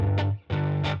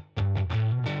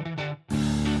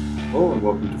Hello and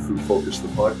welcome to Food Focus, the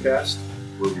podcast,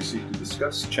 where we seek to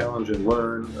discuss, challenge, and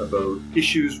learn about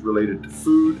issues related to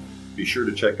food. Be sure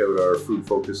to check out our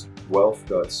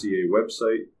foodfocusguelph.ca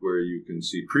website, where you can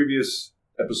see previous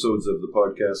episodes of the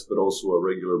podcast, but also a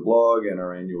regular blog and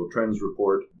our annual trends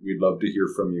report. We'd love to hear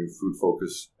from you,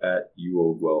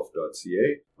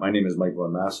 foodfocus@uoguelph.ca. My name is Mike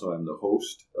Von Masso. I'm the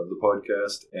host of the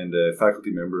podcast and a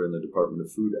faculty member in the Department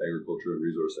of Food, Agriculture, and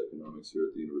Resource Economics here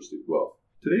at the University of Guelph.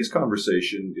 Today's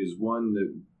conversation is one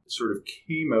that sort of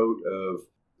came out of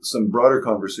some broader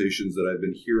conversations that I've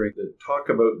been hearing that talk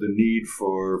about the need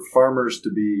for farmers to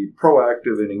be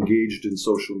proactive and engaged in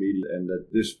social media, and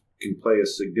that this can play a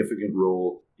significant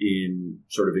role in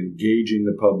sort of engaging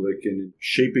the public and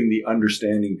shaping the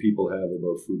understanding people have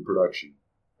about food production.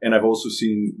 And I've also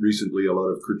seen recently a lot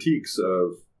of critiques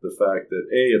of the fact that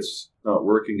A, it's not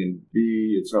working, and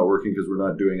B, it's not working because we're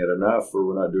not doing it enough, or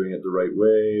we're not doing it the right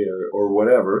way, or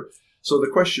whatever. So the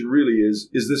question really is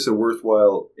this a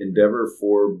worthwhile endeavor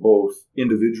for both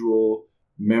individual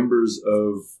members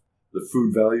of the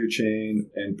food value chain,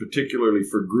 and particularly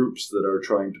for groups that are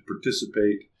trying to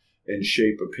participate and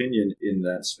shape opinion in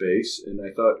that space? And I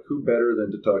thought, who better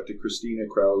than to talk to Christina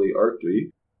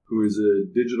Crowley-Arkley, who is a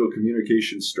digital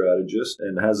communications strategist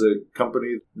and has a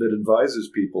company that advises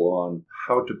people on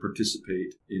how to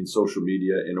participate in social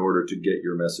media in order to get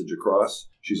your message across.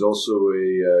 She's also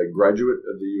a graduate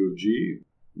of the U of G,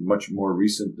 much more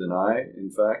recent than I, in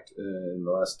fact, in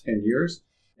the last 10 years,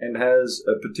 and has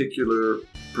a particular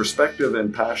perspective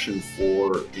and passion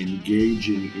for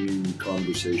engaging in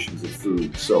conversations of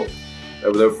food. So,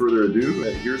 without further ado,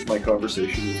 here's my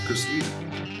conversation with Christina.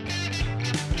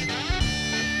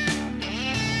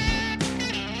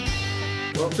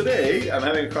 Well, today I'm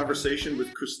having a conversation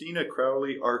with Christina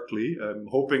Crowley-Arkley. I'm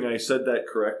hoping I said that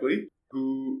correctly,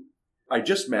 who I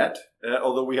just met,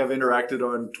 although we have interacted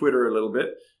on Twitter a little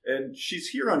bit. And she's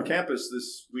here on campus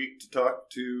this week to talk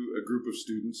to a group of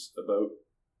students about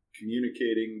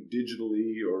communicating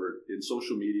digitally or in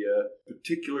social media,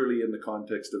 particularly in the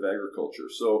context of agriculture.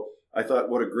 So I thought,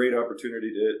 what a great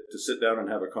opportunity to sit down and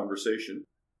have a conversation.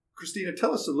 Christina,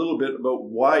 tell us a little bit about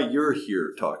why you're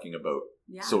here talking about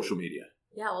social media.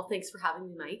 Yeah, well, thanks for having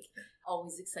me, Mike.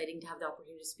 Always exciting to have the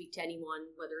opportunity to speak to anyone,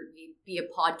 whether it be a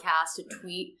podcast, a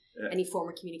tweet, any form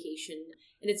of communication.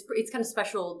 And it's kind of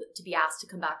special to be asked to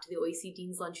come back to the OAC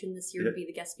Dean's Luncheon this year to be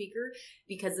the guest speaker,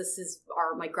 because this is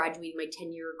my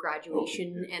 10-year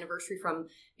graduation anniversary from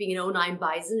being an 09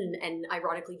 Bison. And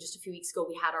ironically, just a few weeks ago,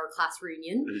 we had our class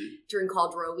reunion during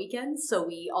College Royal weekend. So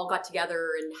we all got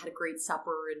together and had a great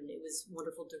supper, and it was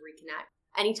wonderful to reconnect.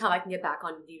 Anytime I can get back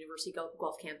on the University of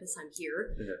Guelph campus, I'm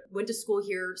here. Went to school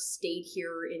here, stayed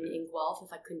here in Guelph.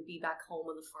 If I couldn't be back home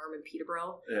on the farm in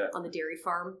Peterborough, on the dairy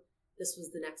farm, this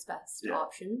was the next best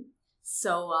option.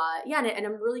 So, and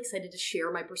I'm really excited to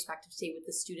share my perspective today with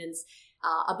the students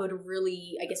about a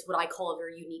really, I guess, what I call a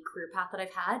very unique career path that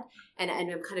I've had. And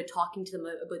I'm kind of talking to them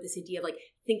about this idea of like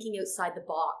thinking outside the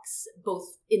box,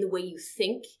 both in the way you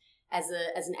think as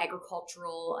an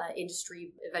agricultural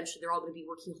industry. Eventually they're all going to be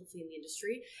working hopefully in the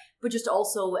industry, but just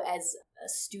also as a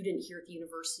student here at the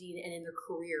university and in their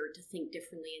career to think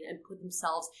differently and put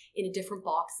themselves in a different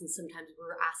box than sometimes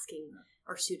we're asking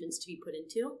our students to be put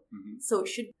into. So it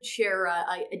should share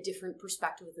a different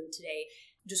perspective with them today.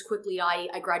 Just quickly, I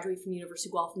graduated from the University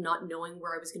of Guelph not knowing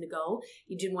where I was going to go.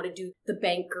 You didn't want to do the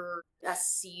banker,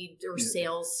 seed or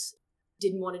sales,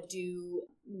 didn't want to do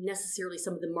necessarily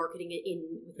some of the marketing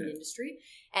within industry.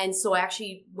 And so I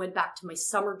actually went back to my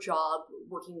summer job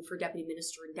working for deputy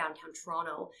minister in downtown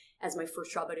Toronto as my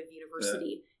first job out of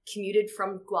university. Commuted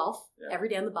from Guelph every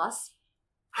day on the bus.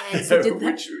 And so did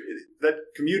that. That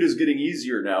commute is getting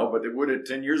easier now, but it would have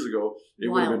 10 years ago, it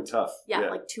would have been tough.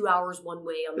 Like 2 hours one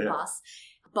way on the bus.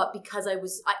 But because I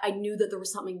knew that there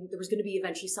was going to be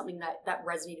eventually something that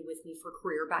resonated with me for a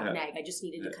career back in ag. I just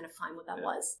needed to kind of find what that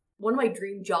was. One of my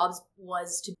dream jobs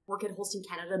was to work at Holstein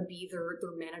Canada and be their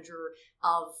manager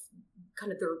of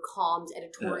kind of their comms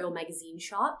editorial magazine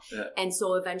shop. And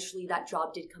so eventually that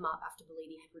job did come up after the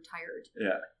lady had retired.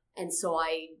 And so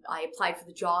I applied for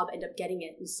the job, ended up getting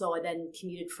it. And so I then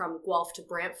commuted from Guelph to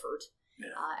Brantford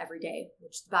every day,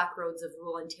 which is the back roads of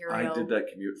rural Ontario. I did that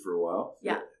commute for a while.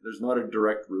 There's not a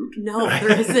direct route. No,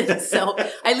 there isn't. So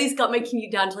I at least got my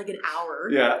commute down to like an hour.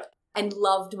 And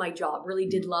loved my job. Really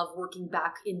did love working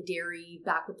back in dairy,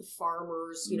 back with the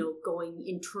farmers, going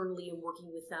internally and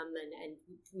working with them. And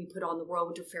we put on the Royal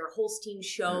Winter Fair Holstein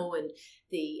show and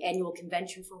the annual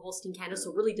convention for Holstein Canada.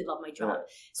 So really did love my job.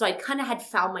 So I kind of had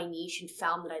found my niche and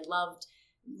found that I loved,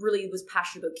 really was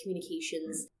passionate about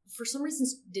communications. for some reason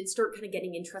did start kind of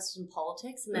getting interested in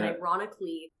politics. And then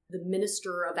ironically, the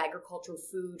Minister of Agriculture and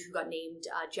Food, who got named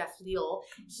Jeff Leal,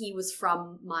 he was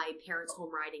from my parents'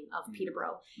 home riding of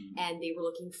Peterborough. And they were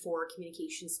looking for a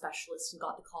communications specialist and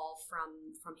got the call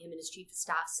from him and his chief of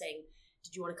staff saying,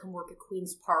 did you want to come work at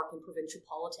Queen's Park in provincial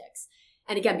politics?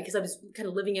 And again, because I was kind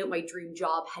of living out my dream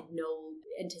job, had no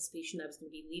anticipation that I was going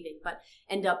to be leaving, but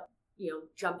end up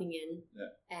jumping in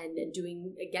and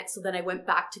doing again. So then I went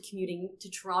back to commuting to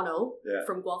Toronto,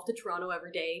 from Guelph to Toronto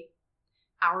every day,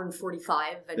 hour and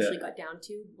 45, eventually got down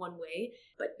to one way,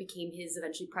 but became his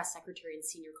eventually press secretary and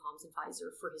senior comms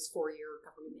advisor for his 4-year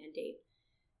government mandate.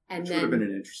 And Which would have been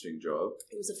an interesting job.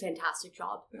 It was a fantastic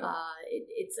job.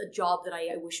 It's a job that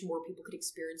I wish more people could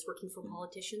experience working for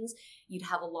politicians. You'd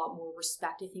have a lot more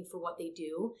respect, I think, for what they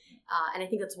do. And I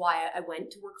think that's why I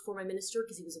went to work for my minister,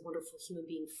 because he was a wonderful human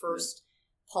being first,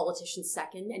 politician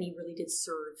second, and he really did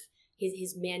serve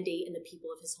his mandate and the people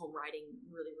of his home riding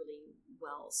really, really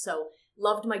well. So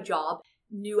loved my job.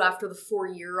 Knew after the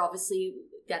 4-year, obviously,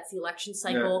 that's the election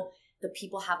cycle. The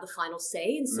people have the final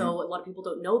say. And so a lot of people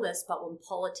don't know this, but when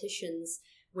politicians,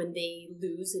 when they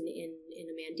lose in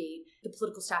a mandate, the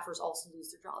political staffers also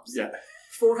lose their jobs.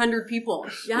 400 people.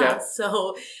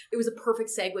 So it was a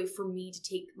perfect segue for me to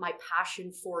take my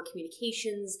passion for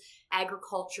communications,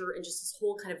 agriculture, and just this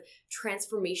whole kind of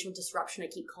transformational disruption, I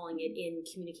keep calling it, in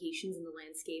communications in the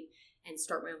landscape, and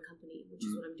start my own company, which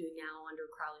is what I'm doing now under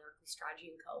Crowley Arkley Strategy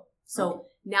 & Co. So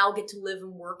now get to live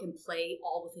and work and play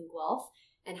all within Guelph,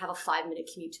 and have a 5-minute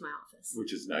commute to my office.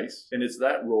 Which is nice. And it's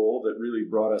that role that really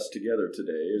brought us together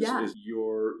today, is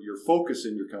your focus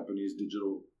in your company is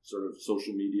digital, sort of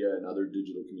social media and other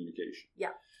digital communication.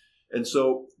 And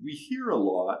so we hear a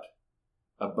lot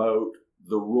about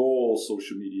the role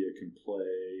social media can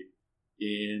play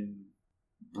in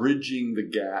bridging the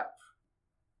gap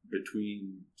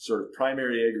between sort of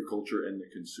primary agriculture and the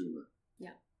consumer.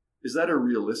 Is that a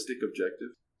realistic objective?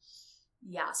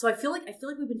 Yeah, so I feel like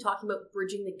we've been talking about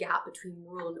bridging the gap between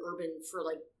rural and urban for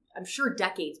I'm sure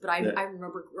decades, but I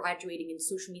remember graduating and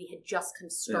social media had just kind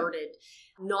of started,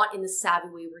 not in the savvy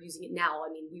way we're using it now.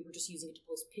 I mean, we were just using it to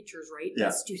post pictures, right,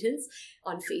 as students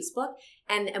on Facebook,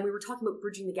 and we were talking about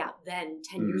bridging the gap then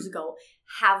 10 years ago.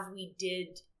 Have we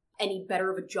did any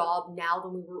better of a job now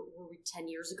than we were 10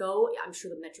 years ago? I'm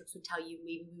sure the metrics would tell you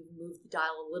maybe we moved the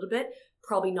dial a little bit,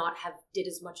 probably not have did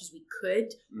as much as we could,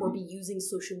 or be using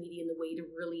social media in the way to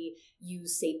really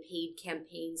use, say, paid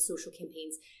campaigns, social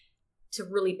campaigns, to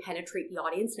really penetrate the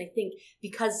audience. And I think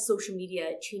because social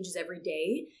media changes every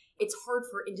day, it's hard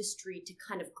for industry to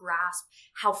kind of grasp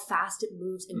how fast it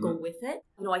moves and go with it.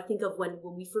 I think of when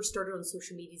we first started on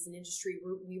social media as an industry,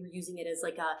 we were using it as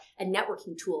like a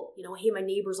networking tool. Hey, my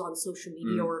neighbor's on social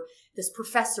media, or this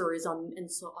professor is on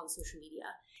social media.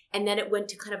 And then it went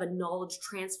to kind of a knowledge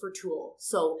transfer tool.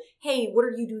 So, hey, what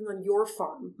are you doing on your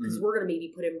farm? Because we're going to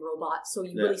maybe put in robots. So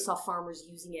you really saw farmers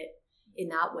using it in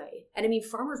that way. And I mean,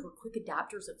 farmers were quick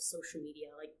adapters of social media.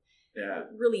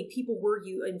 Really, people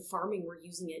in farming were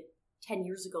using it 10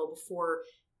 years ago before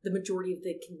the majority of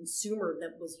the consumer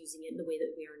that was using it in the way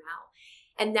that we are now.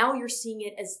 And now you're seeing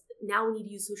it as, now we need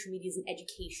to use social media as an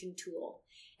education tool.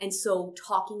 And so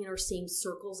talking in our same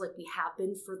circles like we have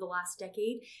been for the last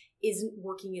decade isn't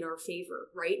working in our favor,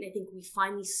 right? And I think we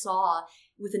finally saw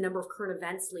with a number of current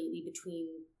events lately between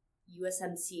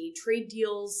USMCA trade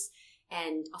deals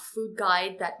and a food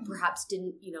guide that perhaps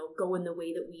didn't, go in the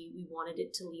way that we wanted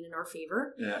it to lean in our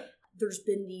favor. There's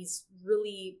been these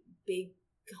really big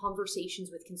conversations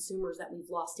with consumers that we've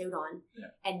lost out on.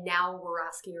 And now we're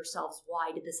asking ourselves,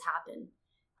 why did this happen?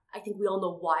 I think we all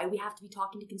know why we have to be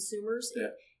talking to consumers.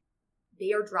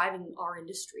 They are driving our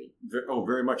industry.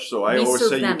 Very much so. I always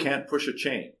say you can't push a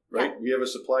chain, right? We have a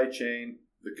supply chain.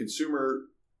 The consumer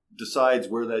decides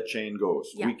where that chain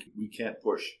goes. We can't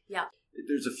push.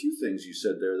 There's a few things you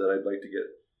said there that I'd like to get.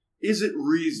 Is it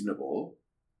reasonable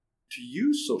to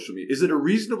use social media? Is it a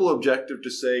reasonable objective to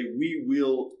say we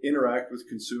will interact with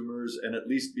consumers and at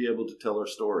least be able to tell our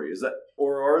story? Is that,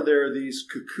 or are there these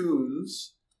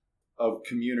cocoons of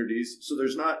communities? So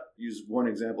there's not, use one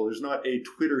example, there's not a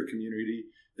Twitter community.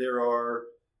 There are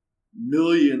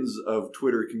millions of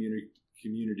Twitter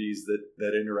communities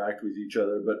that interact with each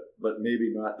other, but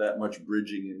maybe not that much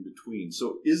bridging in between.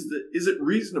 So is it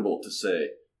reasonable to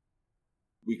say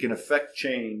we can affect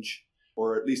change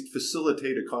or at least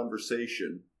facilitate a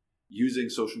conversation using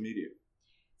social media?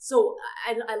 So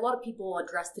a lot of people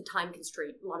address the time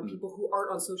constraint. A lot of people who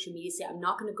aren't on social media say, I'm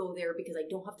not going to go there because I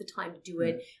don't have the time to do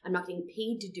it. I'm not getting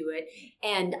paid to do it.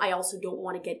 And I also don't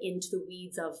want to get into the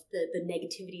weeds of the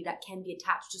negativity that can be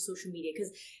attached to social media.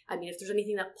 Because, I mean, if there's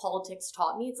anything that politics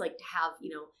taught me, it's like to have,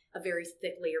 a very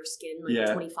thick layer of skin,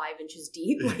 like 25 inches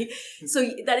deep. So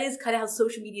that is kind of how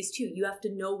social media is too. You have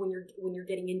to know when you're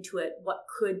getting into it, what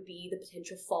could be the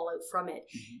potential fallout from it.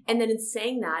 Mm-hmm. And then in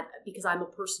saying that, because I'm a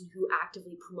person who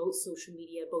actively promotes social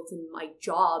media, both in my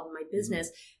job and my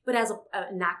business, but as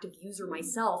an active user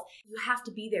myself, you have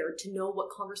to be there to know what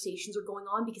conversations are going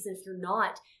on, because if you're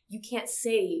not, you can't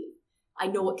say, I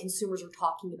know what consumers are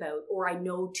talking about, or I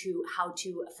know how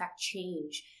to affect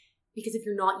change. Because if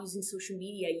you're not using social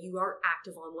media, you aren't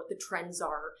active on what the trends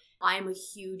are. I am a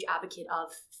huge advocate of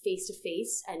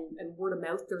face-to-face and word of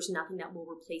mouth. There's nothing that will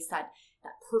replace that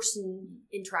person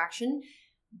interaction.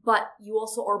 But you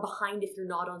also are behind if you're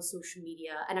not on social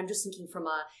media. And I'm just thinking from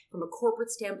a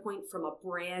corporate standpoint, from a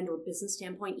brand or business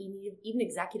standpoint, even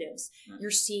executives. Mm-hmm.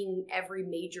 You're seeing every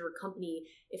major company,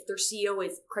 if their CEO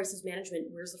is crisis management,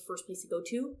 where's the first place to go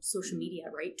to? Social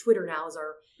media, right? Twitter now is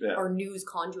our news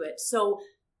conduit. So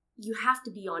you have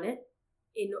to be on it.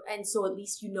 And so at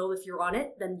least you know if you're on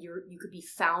it, then you could be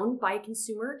found by a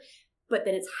consumer. But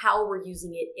then it's how we're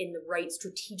using it in the right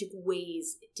strategic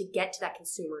ways to get to that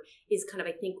consumer is kind of,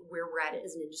 I think, where we're at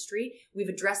as an industry. We've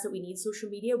addressed that we need social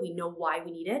media. We know why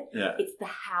we need it. Yeah. It's the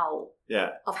how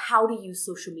of how to use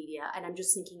social media. And I'm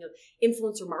just thinking of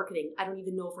influencer marketing. I don't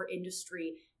even know if our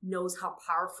industry knows how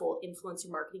powerful influencer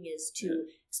marketing is to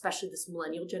especially this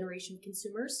millennial generation of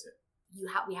consumers.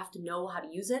 We have to know how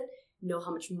to use it, know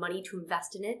how much money to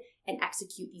invest in it, and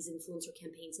execute these influencer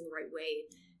campaigns in the right way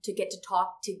to get to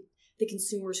talk to the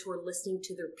consumers who are listening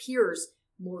to their peers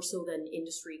more so than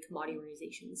industry commodity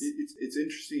organizations. It's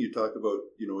interesting you talk about,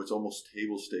 it's almost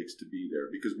table stakes to be there,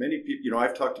 because many people,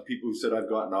 I've talked to people who said I've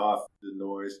gotten off the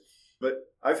noise, but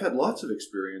I've had lots of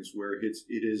experience where it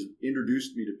has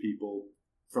introduced me to people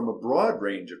from a broad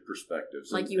range of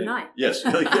perspectives. Like you and I. Yes,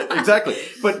 exactly.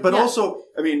 But also,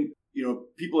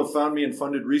 people have found me and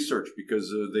funded research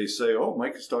because they say, oh,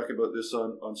 Mike is talking about this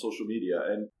on social media.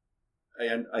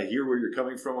 And I hear where you're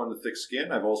coming from on the thick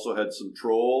skin. I've also had some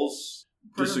trolls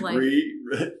disagree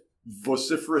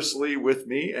vociferously with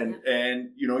me. And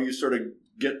you sort of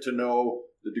get to know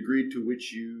the degree to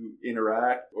which you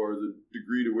interact or the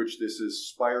degree to which this is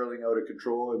spiraling out of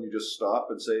control, and you just stop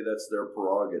and say that's their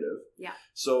prerogative. Yeah.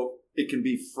 So it can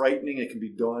be frightening. It can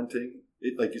be daunting.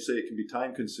 Like you say, it can be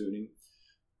time consuming.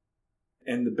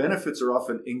 And the benefits are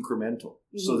often incremental,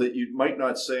 so that you might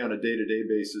not say on a day-to-day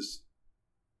basis,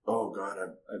 oh, God,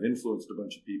 I've influenced a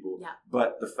bunch of people. Yeah.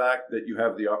 But the fact that you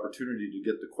have the opportunity to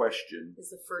get the question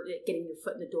is getting your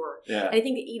foot in the door. Yeah. And I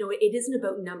think, it isn't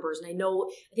about numbers. And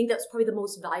I think that's probably the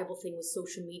most valuable thing with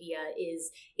social media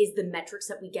is the metrics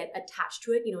that we get attached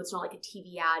to it. It's not like a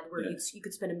TV ad where you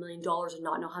could spend $1 million and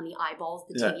not know how many eyeballs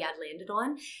the TV ad landed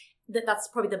on. That's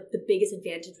probably the biggest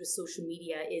advantage with social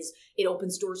media is it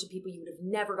opens doors to people you would have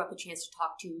never got the chance to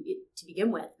talk to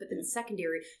begin with. But then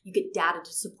secondary, you get data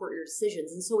to support your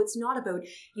decisions. And so it's not about,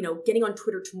 getting on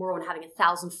Twitter tomorrow and having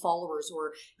 1,000 followers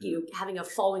or, having a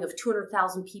following of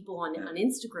 200,000 people on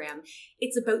Instagram.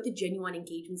 It's about the genuine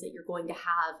engagements that you're going to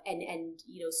have. And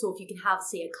so if you can have,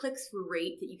 say, a click-through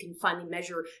rate that you can finally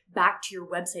measure back to your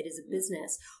website as a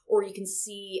business, or you can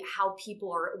see how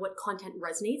people what content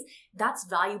resonates, that's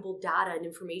valuable data and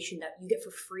information that you get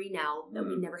for free now that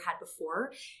we never had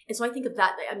before. And so I think of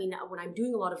that, when I'm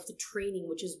doing a lot of the training,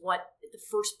 which is what the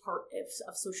first part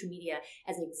of social media,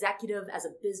 as an executive, as a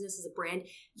business, as a brand,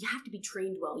 you have to be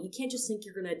trained well. You can't just think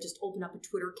you're going to just open up a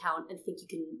Twitter account and think you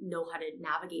can know how to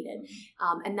navigate it.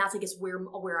 And that's, I guess, where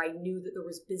I knew that there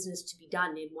was business to be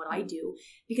done in what I do,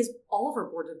 because all of our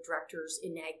board of directors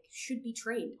in AG should be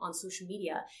trained on social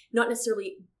media, not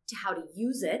necessarily to how to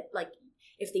use it, like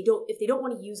if they don't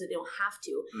want to use it, they don't have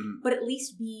to, but at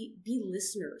least be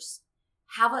listeners.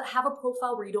 Have a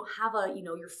profile where you don't have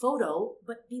your photo,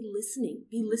 but be listening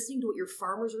to what your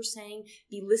farmers are saying,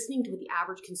 be listening to what the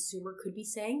average consumer could be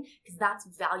saying, because that's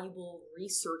valuable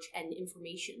research and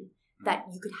information that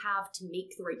you could have to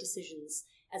make the right decisions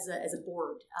as a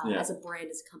board, as a brand,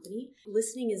 as a company.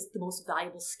 Listening is the most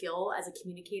valuable skill as a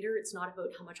communicator. It's not about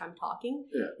how much I'm talking.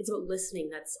 Yeah. It's about listening.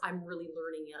 I'm really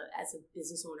learning as a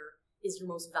business owner is your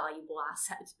most valuable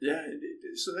asset. Yeah,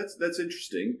 so that's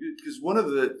interesting, because one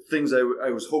of the things I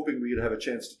was hoping we'd have a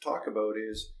chance to talk about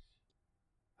is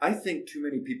I think too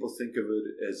many people think of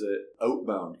it as an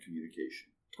outbound communication.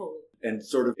 Totally. And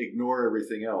sort of ignore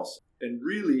everything else. And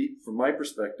really, from my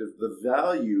perspective, the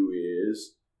value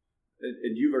is,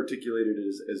 and you've articulated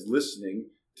it as listening,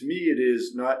 to me it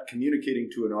is not communicating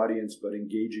to an audience, but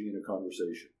engaging in a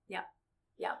conversation. Yeah,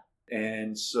 yeah.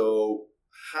 And so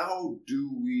how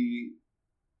do we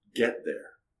get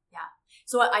there? Yeah.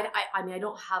 So I mean,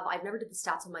 I've never did the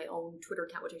stats on my own Twitter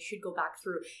account, which I should go back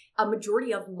through. A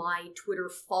majority of my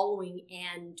Twitter following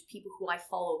and people who I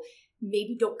follow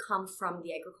maybe don't come from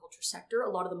the agriculture sector.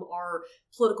 A lot of them are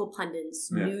political pundits,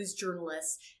 news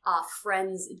journalists,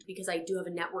 friends, because I do have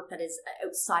a network that is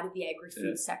outside of the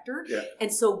agri-food sector. Yeah.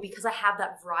 And so because I have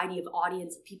that variety of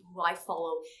audience of people who I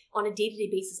follow, on a day-to-day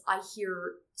basis, I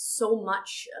hear so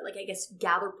much, like, I guess,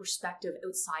 gather perspective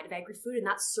outside of agri-food, and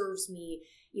that serves me,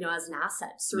 you know, as an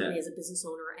asset, certainly as a business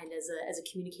owner and as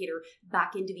a communicator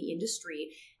back into the industry.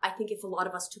 I think if a lot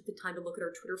of us took the time to look at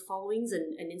our Twitter followings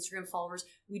and Instagram followers,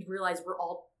 we'd realize we're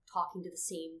all talking to the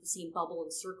same bubble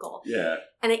and circle. Yeah.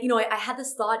 And I had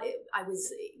this thought. I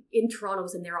was in Toronto, I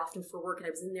was in there often for work, and I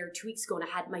was in there 2 weeks ago, and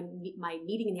I had my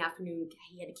meeting in the afternoon.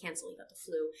 He had to cancel. He got the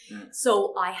flu. Yeah.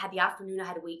 So I had the afternoon. I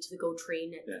had to wait to the GO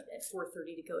train at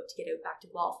 4:30 to get out back to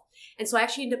Guelph. And so I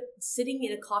actually ended up sitting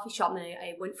in a coffee shop, and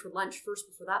I went for lunch first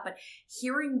before that. But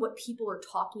hearing what people are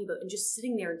talking about and just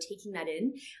sitting there and taking that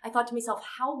in, I thought to myself,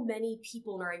 how many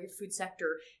people in our agri-food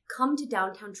sector come to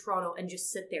downtown Toronto and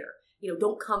just sit there? You know,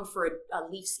 don't come for a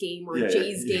Leafs game or a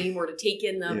Jays game or to take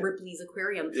in the Ripley's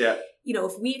Aquarium. Yeah. You know,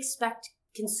 if we expect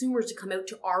consumers to come out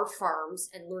to our farms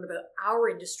and learn about our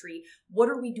industry, what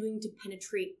are we doing to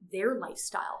penetrate their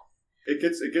lifestyle? It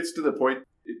gets to the point,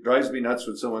 it drives me nuts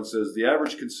when someone says the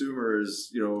average consumer is,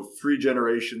 you know, 3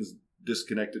 generations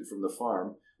disconnected from the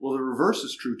farm. Well, the reverse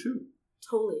is true too.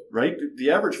 Totally. Right? The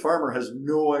average farmer has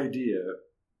no idea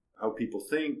how people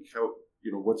think, how,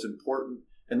 you know, what's important.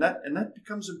 And that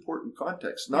becomes important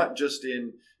context, not just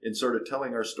in sort of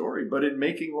telling our story, but in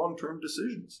making long-term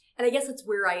decisions. And I guess that's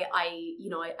where I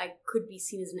could be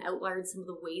seen as an outlier in some of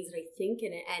the ways that I think,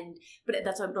 but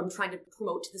that's what I'm trying to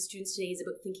promote to the students today, is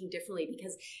about thinking differently.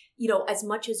 Because, you know, as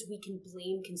much as we can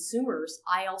blame consumers,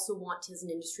 I also want to, as an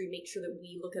industry, make sure that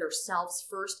we look at ourselves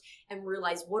first and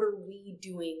realize, what are we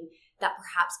doing that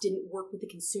perhaps didn't work with the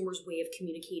consumer's way of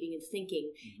communicating and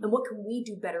thinking? Mm-hmm. And what can we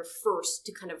do better first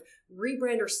to kind of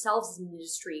rebrand ourselves as an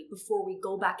industry before we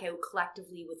go back out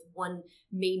collectively with one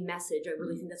main message? I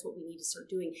really think that's what we need to start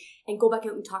doing, and go back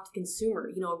out and talk to the consumer.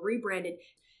 You know, rebranded.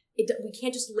 We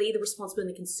can't just lay the responsibility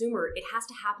on the consumer. It has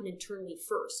to happen internally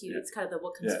first. You know, it's kind of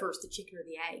what comes first, the chicken or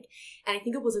the egg. And I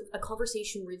think it was a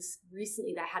conversation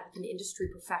recently that I had with an industry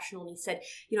professional, and he said,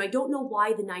 you know, I don't know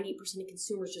why the 98% of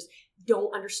consumers just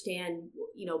don't understand,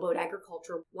 you know, about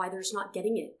agriculture, why they're just not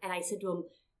getting it. And I said to him,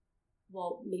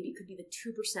 well, maybe it could be the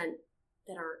 2%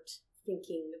 that aren't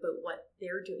thinking about what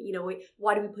they're doing. You know,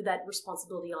 why do we put that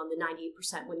responsibility on the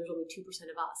 98% when there's only 2%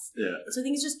 of us? Yeah. So I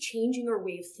think it's just changing our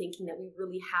way of thinking, that we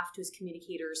really have to, as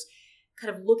communicators,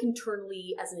 kind of look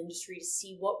internally as an industry to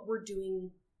see what we're doing,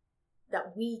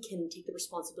 that we can take the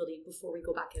responsibility before we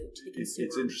go back out to the consumer.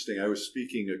 It's interesting. I was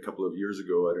speaking a couple of years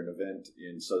ago at an event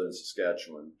in southern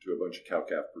Saskatchewan to a bunch of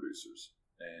cow-calf producers.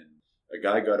 And a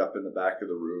guy got up in the back of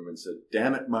the room and said,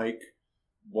 "Damn it, Mike,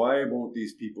 why won't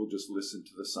these people just listen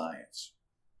to the science?"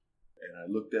 And I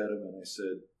looked at him and I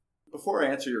said, "Before I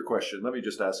answer your question, let me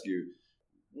just ask you,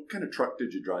 what kind of truck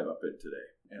did you drive up in today?"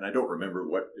 And I don't remember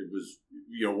what it was,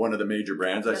 you know, one of the major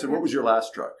brands. I said, "What was your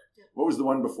last truck? What was the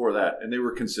one before that?" And they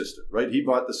were consistent, right? He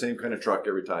bought the same kind of truck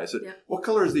every time. I said, "What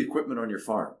color is the equipment on your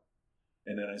farm?"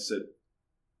 And then I said,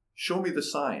 "Show me the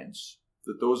science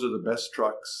that those are the best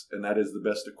trucks and that is the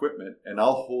best equipment, and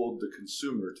I'll hold the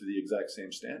consumer to the exact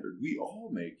same standard." We all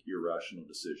make irrational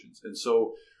decisions. And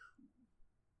so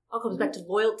it all comes back to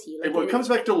loyalty. It comes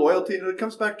back to loyalty, and it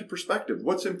comes back to perspective.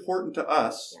 What's important to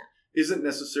us isn't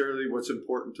necessarily what's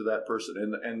important to that person.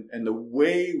 And the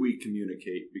way we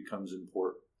communicate becomes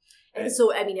important. And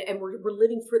so, I mean, and we're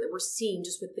living through that. We're seeing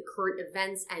just with the current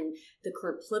events and the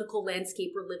current political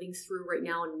landscape we're living through right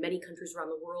now in many countries around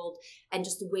the world, and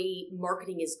just the way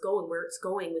marketing is going, where it's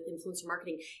going with influencer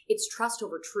marketing, it's trust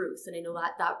over truth. And I know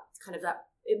that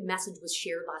message was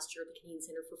shared last year at the Canadian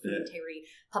Centre for Food Integrity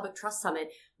Public Trust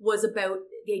Summit, was about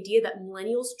the idea that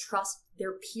millennials trust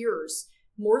their peers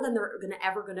more than they're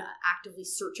ever going to actively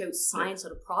search out science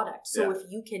on a product. So if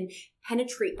you can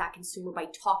penetrate that consumer by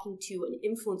talking to an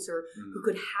influencer who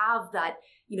could have that,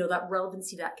 you know, that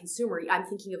relevancy to that consumer. I'm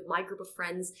thinking of my group of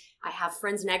friends. I have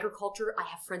friends in agriculture. I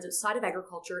have friends outside of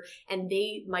agriculture, and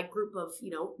my group of,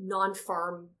 you know,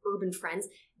 non-farm urban friends,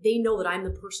 they know that I'm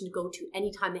the person to go to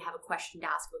anytime they have a question to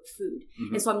ask about food.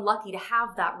 Mm-hmm. And so I'm lucky to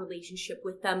have that relationship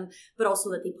with them, but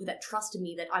also that they put that trust in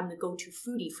me that I'm the go-to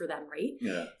foodie for them, right?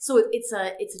 Yeah. So it's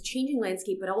a changing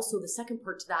landscape, but also the second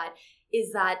part to that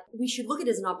is that we should look at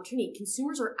it as an opportunity.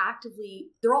 Consumers are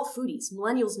they're all foodies.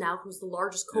 Millennials now, who's the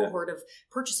largest cohort of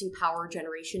purchasing power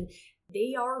generation,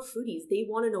 they are foodies. They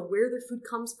want to know where their food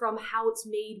comes from, how it's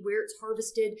made, where it's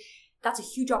harvested. that's a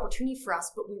huge opportunity for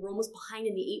us, but we were almost behind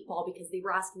in the 8 ball because they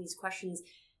were asking these questions,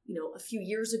 a few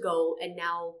years ago, and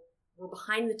now we're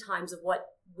behind the times of what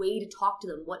way to talk to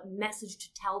them, what message to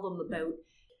tell them about.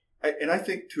 And I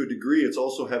think to a degree, it's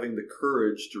also having the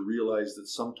courage to realize that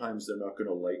sometimes they're not going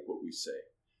to like what we say.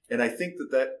 And I think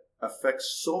that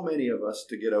affects so many of us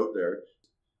to get out there.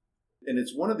 And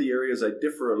it's one of the areas I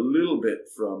differ a little bit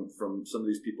from some of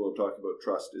these people who talk about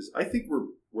trust is I think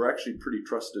we're actually pretty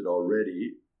trusted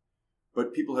already,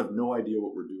 but people have no idea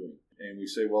what we're doing. And we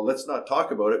say, well, let's not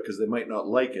talk about it because they might not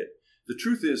like it. The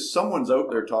truth is someone's out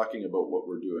there talking about what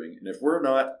we're doing. And if we're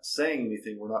not saying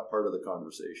anything, we're not part of the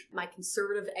conversation. My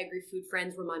conservative agri-food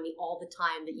friends remind me all the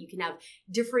time that you can have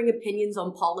differing opinions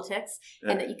on politics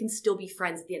and that you can still be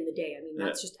friends at the end of the day. I mean,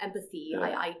 that's just empathy. Yeah.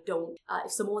 I don't,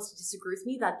 if someone wants to disagree with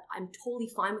me, that I'm totally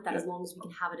fine with that as long as we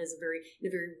can have it as in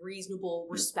a very reasonable,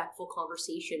 respectful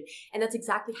conversation. And that's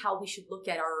exactly how we should look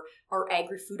at our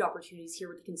agri-food opportunities here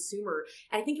with the consumer.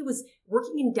 And I think it was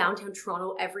working in downtown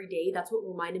Toronto every day. That's what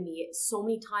reminded me so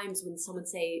many times when someone,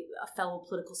 say, a fellow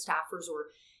political staffers or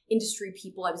industry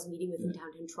people I was meeting with in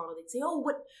downtown Toronto, they'd say, oh,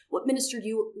 what minister do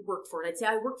you work for? And I'd say,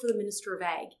 I work for the Minister of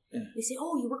Ag. They say,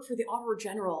 oh, you work for the Auditor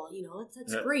General.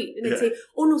 That's great. And I'd say,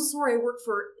 oh, no, sorry, I work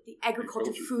for the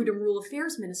Agriculture, Food and Rural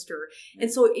Affairs Minister. And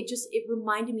so it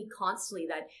reminded me constantly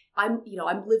that I'm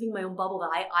living my own bubble,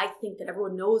 that I think that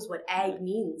everyone knows what ag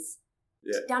means.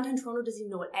 Yeah. Downtown Toronto doesn't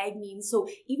even know what ag means. So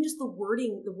even just the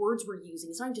wording, the words we're using,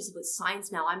 it's not just about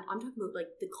science now. I'm talking about like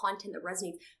the content that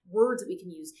resonates, words that we can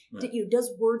use. Right.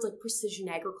 Does words like precision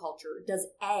agriculture, does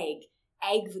ag,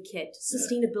 advocate,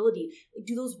 sustainability,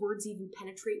 do those words even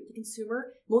penetrate with the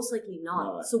consumer? Most likely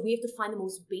not. So we have to find the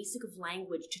most basic of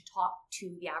language to talk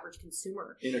to the average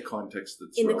consumer. In a context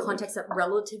that's relevant. The context that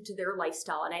relative to their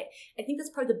lifestyle. And I think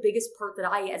that's probably the biggest part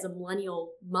that I, as a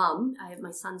millennial mom, I have my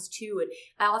sons too, and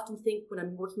I often think when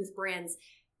I'm working with brands,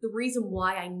 the reason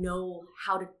why I know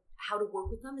how to work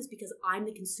with them is because I'm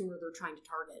the consumer they're trying to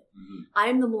target. Mm-hmm.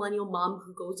 I'm the millennial mom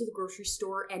who goes to the grocery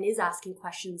store and is asking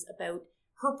questions about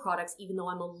her products, even though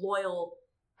I'm a loyal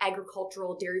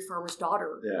agricultural dairy farmer's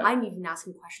daughter. Yeah. I'm even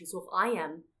asking questions. So if I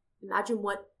am, imagine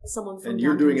what someone from and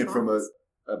you're doing it from a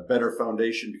better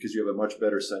foundation because you have a much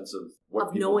better sense of what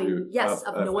of people knowing, do. Yes,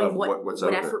 of knowing what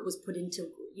effort was put into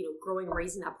growing and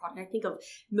raising that product. And I think of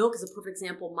milk as a perfect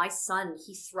example. My son,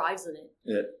 he thrives in it.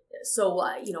 Yeah. So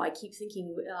I keep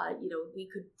thinking we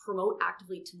could promote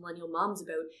actively to millennial moms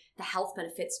about the health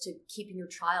benefits to keeping your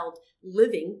child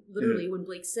living. Literally, when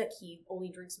Blake's sick, he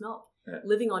only drinks milk,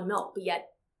 living on milk, but yet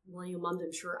millennial moms,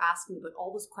 I'm sure, asking about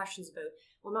all those questions about,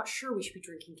 well, I'm not sure we should be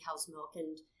drinking cow's milk,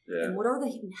 and what are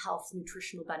the health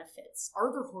nutritional benefits?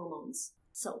 Are there hormones?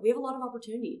 So we have a lot of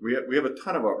opportunity. We have a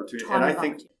ton of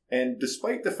opportunity. And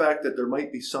despite the fact that there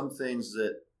might be some things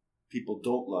that people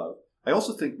don't love, I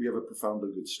also think we have a profoundly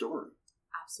good story.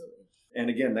 Absolutely. And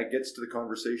again, that gets to the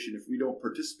conversation. If we don't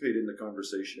participate in the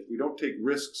conversation, if we don't take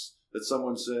risks that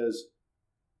someone says,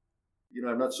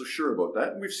 I'm not so sure about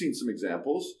that. And we've seen some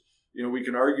examples. We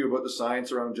can argue about the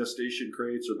science around gestation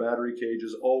crates or battery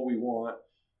cages all we want.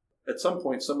 At some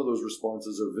point, some of those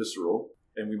responses are visceral.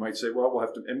 And we might say, well, we'll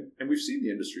have to, and we've seen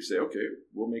the industry say, okay,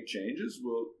 we'll make changes,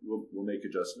 we'll make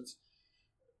adjustments.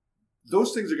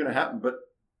 Those things are going to happen, but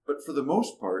for the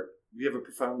most part, we have a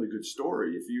profoundly good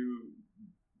story. If you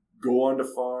go onto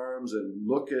farms and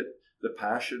look at the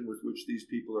passion with which these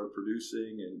people are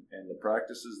producing and the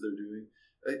practices they're doing,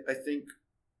 I think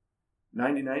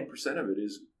 99% of it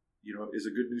is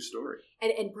a good news story.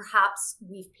 And perhaps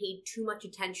we've paid too much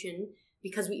attention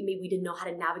because we didn't know how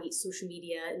to navigate social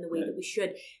media in the way that we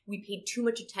should. We paid too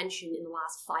much attention in the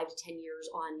last 5 to 10 years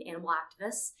on animal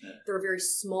activists. Yeah. They're a very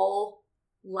small,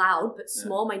 loud, but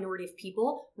small minority of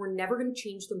people. We're never going to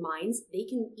change their minds. They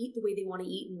can eat the way they want to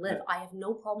eat and live. Yeah. I have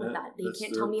no problem with that. They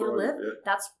can't tell me how to live. Yeah.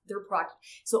 That's their product.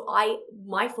 So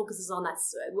my focus is on that,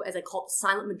 as I call it, the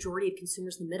silent majority of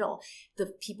consumers in the middle.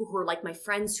 The people who are like my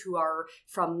friends who are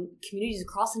from communities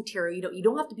across Ontario. You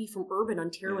don't have to be from urban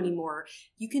Ontario anymore.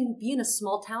 You can be in a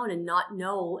small town and not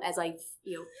know, as I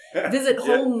visit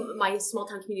home, my small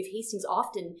town community of Hastings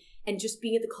often, and just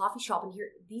being at the coffee shop and hear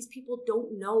these people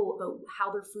don't know about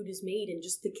how their food is made and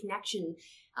just the connection.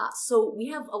 So we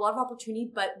have a lot of opportunity,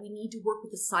 but we need to work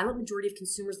with the silent majority of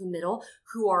consumers in the middle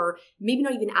who are maybe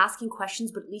not even asking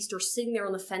questions, but at least are sitting there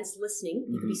on the fence listening.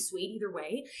 You can be swayed either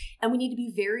way. And we need to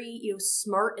be very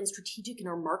smart and strategic in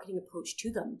our marketing approach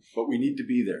to them. But we need to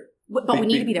be there. But we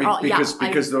need to be there.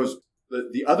 Because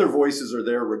the other voices are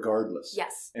there regardless.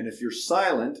 Yes. And if you're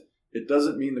silent, it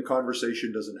doesn't mean the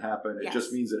conversation doesn't happen. It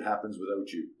just means it happens without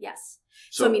you. Yes.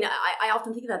 So I mean, I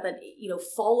often think of that,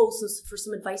 follow for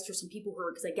some advice for some people who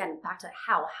are, because again, back to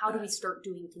how do we start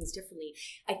doing things differently?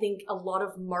 I think a lot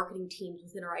of marketing teams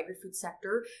within our agri-food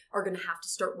sector are going to have to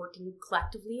start working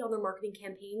collectively on their marketing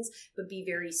campaigns, but be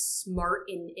very smart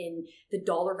in the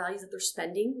dollar values that they're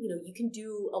spending. You can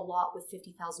do a lot with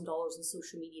 $50,000 in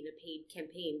social media in a paid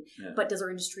campaign, but does our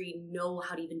industry know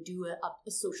how to even do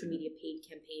a social media paid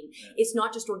campaign? It's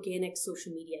not just organic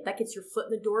social media. That gets your foot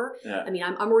in the door. I mean,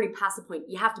 I'm already past the point.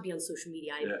 You have to be on social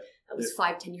media. That was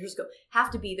 5-10 years ago.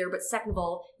 Have to be there. But second of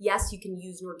all, yes, you can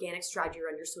use an organic strategy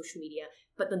around your social media,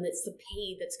 but then it's the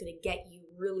paid that's going to get you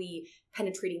really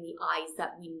penetrating the eyes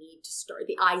that we need to start,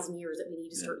 the eyes and ears that we need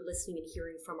to start listening and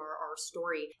hearing from our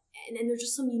story. And there's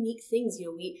just some unique things.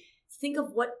 We think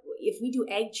of what, if we do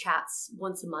egg chats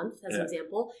once a month, as an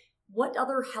example, what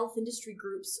other health industry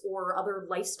groups or other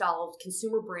lifestyle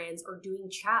consumer brands are doing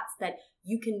chats that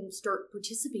you can start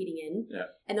participating in?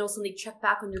 And then all of a sudden they check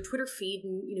back on your Twitter feed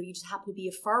and, you just happen to be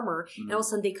a farmer. And all of a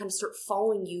sudden they kind of start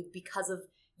following you because of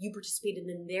you participated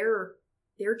in their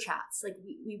chats. Like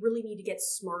we really need to get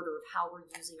smarter of how we're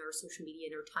using our social media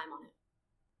and our time on it.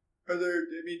 Are there,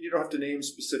 I mean, you don't have to name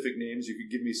specific names. You could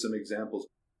give me some examples.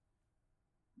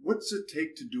 What's it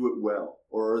take to do it well?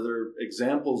 Or are there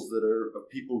examples that are of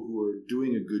people who are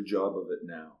doing a good job of it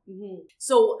now?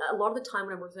 So a lot of the time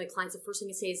when I'm working with my clients, the first thing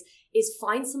I say is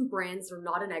find some brands that are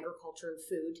not in agriculture and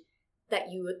food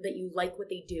that you like what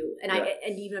they do.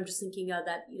 And even I'm just thinking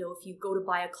that, if you go to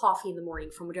buy a coffee in the morning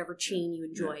from whatever chain you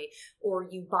enjoy, or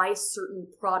you buy a certain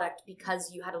product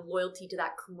because you had a loyalty to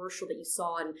that commercial that you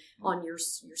saw on your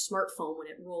smartphone when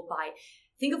it rolled by,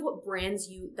 think of what brands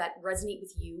that resonate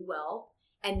with you well.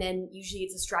 And then usually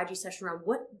it's a strategy session around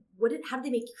how did they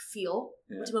make you feel?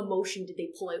 What type of emotion did they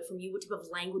pull out from you? What type of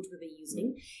language were they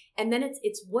using? And then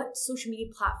it's what social media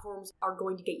platforms are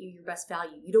going to get you your best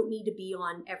value. You don't need to be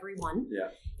on every one.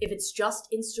 If it's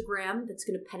just Instagram that's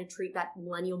going to penetrate that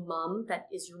millennial mom that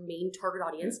is your main target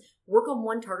audience, work on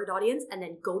one target audience and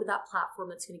then go to that platform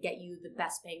that's going to get you the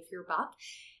best bang for your buck.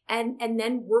 And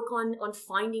then work on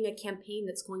finding a campaign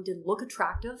that's going to look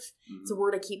attractive. It's a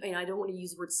word I don't want to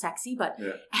use the word sexy, but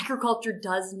agriculture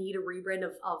does need a rebrand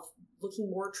of looking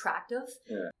more attractive.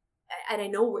 And I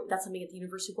know that's something at the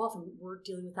University of Guelph, and we're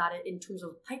dealing with that in terms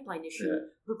of pipeline issue,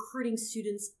 recruiting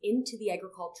students into the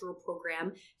agricultural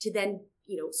program to then,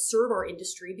 serve our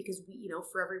industry, because we,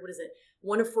 for every,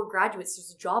 1 of 4 graduates,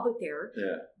 there's a job out there,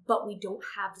 but we don't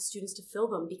have the students to fill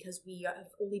them because we have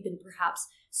only been perhaps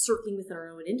circling within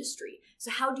our own industry. So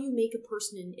how do you make a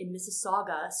person in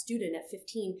Mississauga, a student at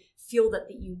 15, feel that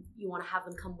you want to have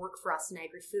them come work for us in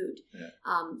agri-food?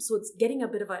 So it's getting a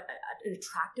bit of an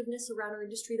attractiveness around our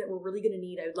industry that we're really going to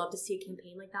need. I would love to see a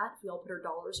campaign like that if we all put our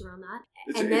dollars around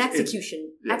that. And then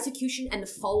execution and the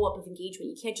follow-up of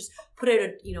engagement. You can't just put out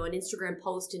an Instagram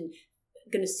post and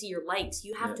going to see your likes.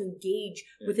 You have to engage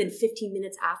within 15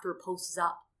 minutes after a post is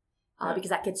up.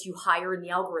 Because that gets you higher in the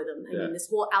algorithm. I mean, this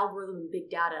whole algorithm and big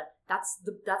data, that's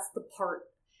the part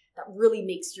that really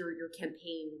makes your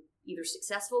campaign either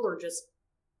successful or just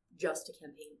a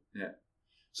campaign.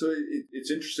 So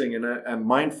it's interesting, and I'm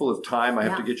mindful of time. I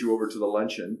have to get you over to the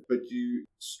luncheon, but you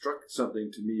struck something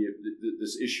to me,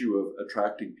 this issue of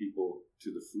attracting people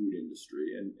to the food industry.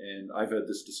 And I've had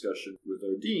this discussion with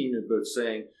our dean about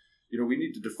saying, we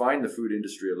need to define the food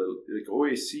industry a little. Like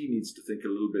OAC needs to think a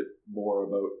little bit more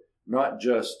about not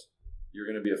just you're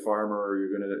going to be a farmer or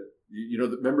you're going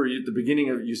to, remember at the beginning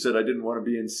of you said I didn't want to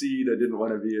be in seed, I didn't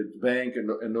want to be at the bank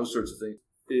and those sorts of things,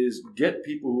 is get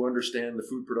people who understand the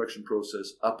food production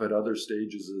process up at other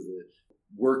stages of it,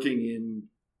 working in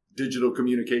digital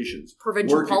communications.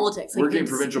 Provincial politics. Working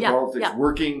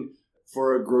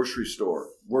for a grocery store,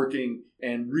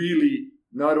 and really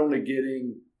not only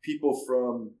getting people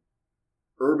from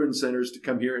urban centers to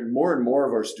come here, and more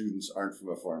of our students aren't from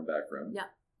a farm background.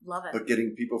 Love it. But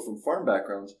getting people from farm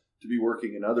backgrounds to be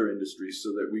working in other industries so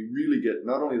that we really get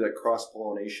not only that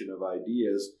cross-pollination of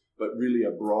ideas, but really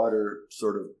a broader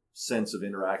sort of sense of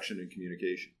interaction and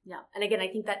communication. And again, I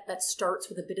think that starts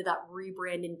with a bit of that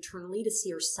rebrand internally to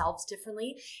see ourselves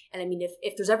differently. And I mean,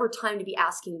 if there's ever time to be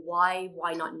asking why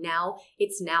not now,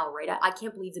 it's now, right? I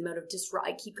can't believe the amount of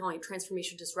I keep calling it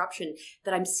transformation disruption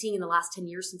that I'm seeing in the last 10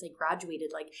 years since I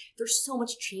graduated. Like, there's so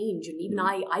much change, and even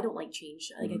I don't like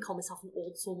change. Like, I call myself an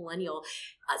old soul millennial.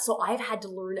 So I've had to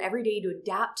learn every day to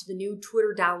adapt to the new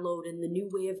Twitter download and the new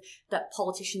way of that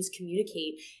politicians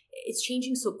communicate. It's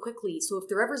changing so quickly. So if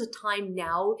there ever is a time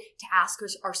now to ask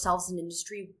ourselves in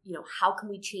industry, how can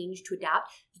we change to adapt?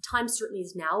 The time certainly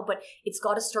is now, but it's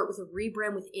got to start with a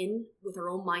rebrand with our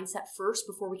own mindset first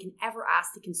before we can ever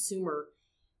ask the consumer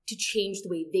to change the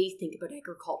way they think about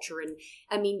agriculture. And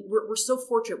I mean, we're so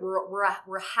fortunate. We're a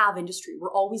have industry.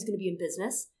 We're always going to be in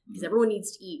business because everyone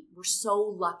needs to eat. We're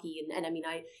so lucky. And I mean,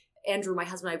 Andrew, my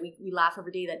husband, and I, we laugh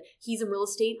every day that he's in real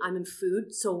estate, I'm in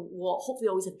food. So we'll hopefully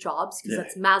always have jobs because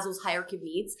that's Maslow's hierarchy of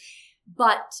needs.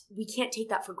 But we can't take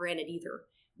that for granted either.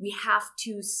 We have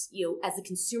to, as the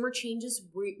consumer changes,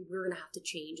 we're going to have to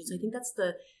change. And so I think that's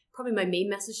probably my main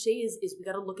message today is we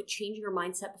got to look at changing our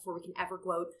mindset before we can ever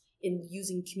go out and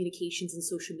using communications and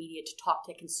social media to talk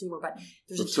to a consumer. But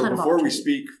there's a ton of opportunity. So before we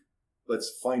speak,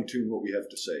 let's fine tune what we have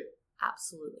to say.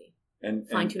 Absolutely. And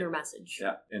fine tune our message.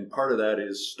 Yeah. And part of that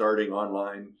is starting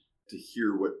online to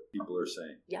hear what people are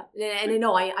saying. Yeah. And I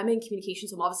know I'm in communication,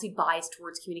 so I'm obviously biased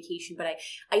towards communication, but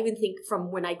I even think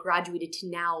from when I graduated to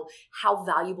now, how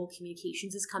valuable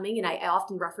communications is coming. And I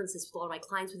often reference this with a lot of my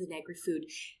clients within agri-food.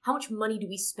 How much money do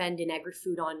we spend in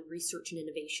agri-food on research and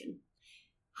innovation?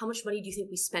 How much money do you think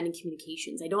we spend in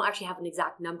communications? I don't actually have an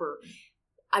exact number.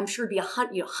 I'm sure it'd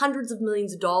be hundreds of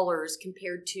millions of dollars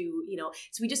compared to,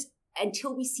 so we just,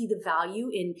 until we see the value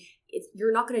in it,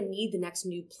 you're not going to need the next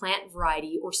new plant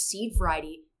variety or seed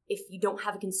variety if you don't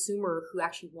have a consumer who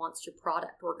actually wants your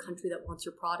product or a country that wants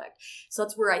your product. So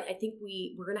that's where I think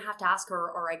we're going to have to ask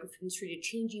our agri-food industry to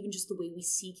change even just the way we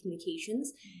see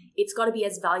communications. It's got to be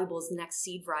as valuable as the next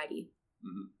seed variety.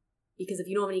 Mm-hmm. Because if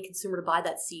you don't have any consumer to buy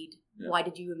that seed, why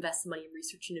did you invest the money in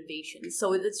research and innovation?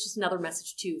 So it's just another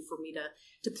message too for me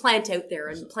to plant out there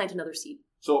and plant another seed.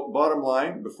 So bottom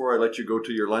line, before I let you go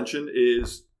to your luncheon,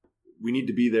 is we need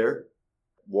to be there.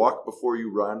 Walk before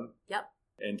you run. Yep.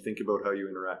 And think about how you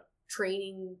interact.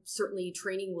 Training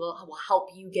will help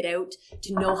you get out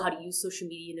to know how to use social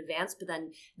media in advance, but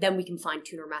then we can fine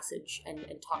tune our message and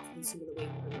talk to the consumer the way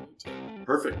we really need to.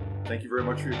 Perfect. Thank you very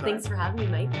much for your time. Thanks for having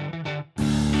me, Mike.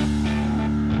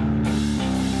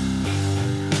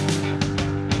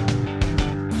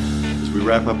 We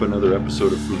wrap up another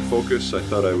episode of Food Focus. I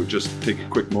thought I would just take a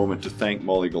quick moment to thank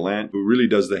Molly Gallant, who really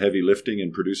does the heavy lifting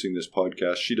in producing this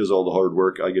podcast. She does all the hard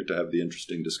work. I get to have the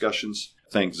interesting discussions.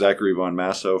 Thank Zachary Von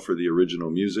Massow for the original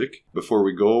music. Before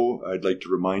we go, I'd like to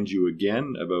remind you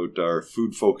again about our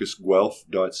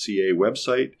foodfocusguelph.ca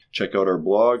website. Check out our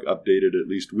blog, updated at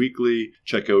least weekly.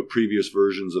 Check out previous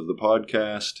versions of the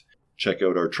podcast. Check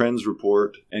out our trends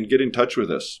report and get in touch with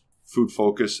us. Food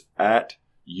Focus at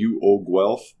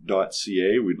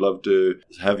uoguelph.ca. We'd love to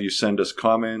have you send us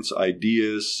comments,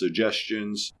 ideas,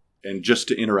 suggestions, and just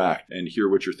to interact and hear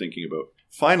what you're thinking about.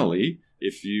 Finally,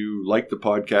 if you like the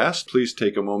podcast, please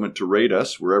take a moment to rate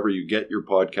us wherever you get your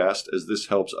podcast, as this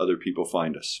helps other people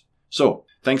find us. So,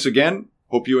 thanks again.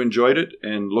 Hope you enjoyed it,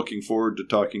 and looking forward to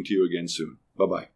talking to you again soon. Bye-bye.